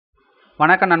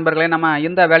வணக்கம் நண்பர்களே, நம்ம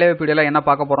இந்த வேலைவாய்ப்பு வீடியோல என்ன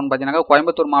பார்க்க போறோம்னு பார்த்தீங்கன்னா,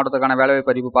 கோயம்புத்தூர் மாவட்டத்துக்கான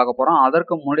வேலைவாய்ப்பு அறிவிப்பு பார்க்க போறோம்.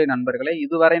 அதற்கு முன்னாடி நண்பர்களே,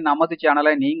 இதுவரை நமது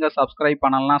சேனலை நீங்க சப்ஸ்கிரைப்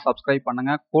பண்ணலாம், சப்ஸ்கிரைப்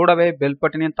பண்ணுங்க. கூடவே பெல்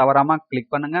பட்டனையும் தவறாம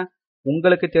கிளிக் பண்ணுங்க.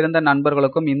 உங்களுக்கு தெரிந்த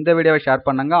நண்பர்களுக்கும் இந்த வீடியோவை ஷேர்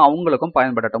பண்ணுங்க, அவங்களுக்கும்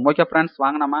பயன்படட்டும். ஓகே ஃப்ரெண்ட்ஸ்,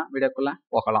 வாங்க நம்ம வீடியோக்குள்ள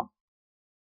போகலாம்.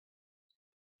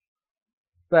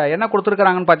 இப்போ என்ன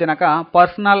கொடுத்துருக்காங்கன்னு பார்த்தீங்கன்னாக்கா,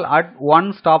 personal at one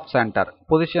stop centre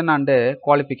position and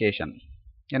qualification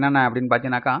என்னென்ன அப்படின்னு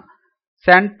பார்த்தீங்கன்னாக்கா,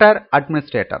 சென்டர்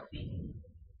அட்மினிஸ்ட்ரேட்டர்.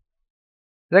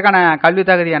 இதற்கான கல்வி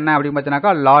தகுதி என்ன அப்படின்னு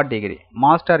பார்த்தீங்கன்னாக்கா, லா degree,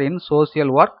 master in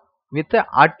social work with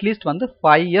at least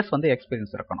 5 years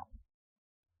experience இருக்கணும்.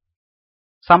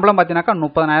 சம்பளம் பார்த்தீங்கன்னாக்கா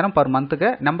 30,000 பர் மந்த்துக்கு.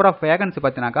 நம்பர் ஆஃப் வேகன்சி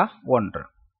பார்த்தீங்கன்னாக்கா 1.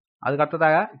 அதுக்கு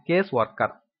அடுத்ததாக கேஸ்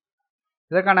ஒர்க்கர்.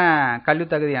 இதற்கான கல்வி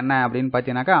தகுதி என்ன அப்படின்னு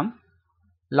பார்த்தீங்கன்னாக்கா,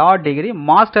 லா degree,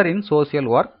 master in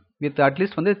social work with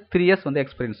at least 3 years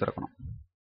experience இருக்கணும்.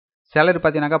 சேலரி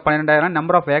பார்த்தீங்கன்னாக்கா 12,000.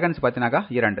 நம்பர் ஆஃப் வேகன்சி பார்த்தீங்கன்னாக்கா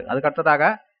 2. அதுக்கு அடுத்ததாக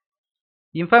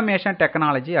இன்ஃபர்மேஷன்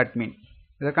டெக்னாலஜி அட்மின்.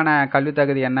 இதற்கான கல்வி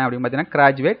தகுதி என்ன அப்படின்னு பார்த்தீங்கன்னா,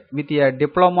 graduate with A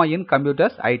diploma in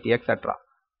computers, ID etcetera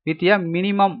with A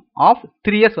minimum of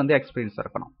 3 years experience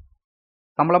இருக்கணும்.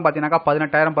 சம்பளம் பார்த்தீங்கன்னாக்கா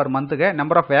 18,000 பர் மந்த்துக்கு.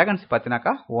 நம்பர் ஆஃப் வேகன்சி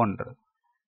பார்த்தீங்கன்னாக்கா 1.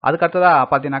 அதுக்கு அடுத்ததாக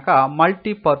பார்த்தீங்கன்னாக்கா,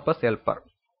 multi purpose helper.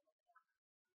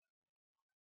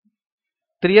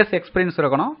 3 years experience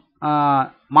இருக்கணும்.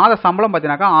 மாத சம்பளம்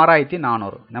பார்த்தீங்கன்னாக்கா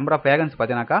 6,400. நம்பர் ஆஃப் வேகன்சி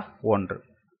பார்த்தீங்கன்னாக்கா 1.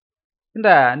 இந்த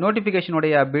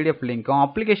நோட்டிஃபிகேஷனுடைய பிடிஎஃப் லிங்க்கும்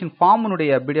அப்ளிகேஷன்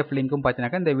ஃபார்முடைய பிடிஎஃப் லிங்க்கும்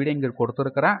பார்த்தீங்கன்னாக்கா இந்த வீடியோ இங்கே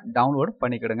கொடுத்துருக்கிறேன், டவுன்லோட்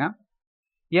பண்ணிக்கிடுங்க.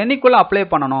 என்னைக்குள்ளே அப்ளை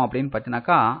பண்ணணும் அப்படின்னு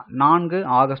பார்த்தீங்கன்னாக்கா, 4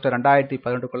 ஆகஸ்ட்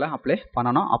 2018 அப்ளை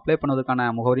பண்ணணும். அப்ளை பண்ணதுக்கான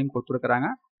முகவரியும் கொடுத்துருக்குறாங்க,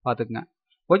 பார்த்துக்குங்க.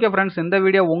 ஓகே ஃப்ரெண்ட்ஸ், இந்த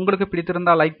வீடியோ உங்களுக்கு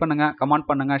பிடித்திருந்தால் லைக் பண்ணுங்கள், கமெண்ட்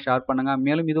பண்ணுங்கள், ஷேர் பண்ணுங்கள்.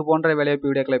 மேலும் இது போன்ற வேலைவாய்ப்பு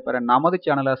வீடியோக்களை பெற நமது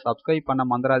சேனலை சப்ஸ்கிரைப் பண்ண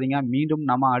மறந்துடாதீங்க. மீண்டும்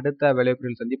நம்ம அடுத்த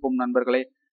வேலைவாய்ப்பில் சந்திப்போம் நண்பர்களே.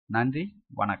 நன்றி,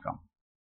 வணக்கம்.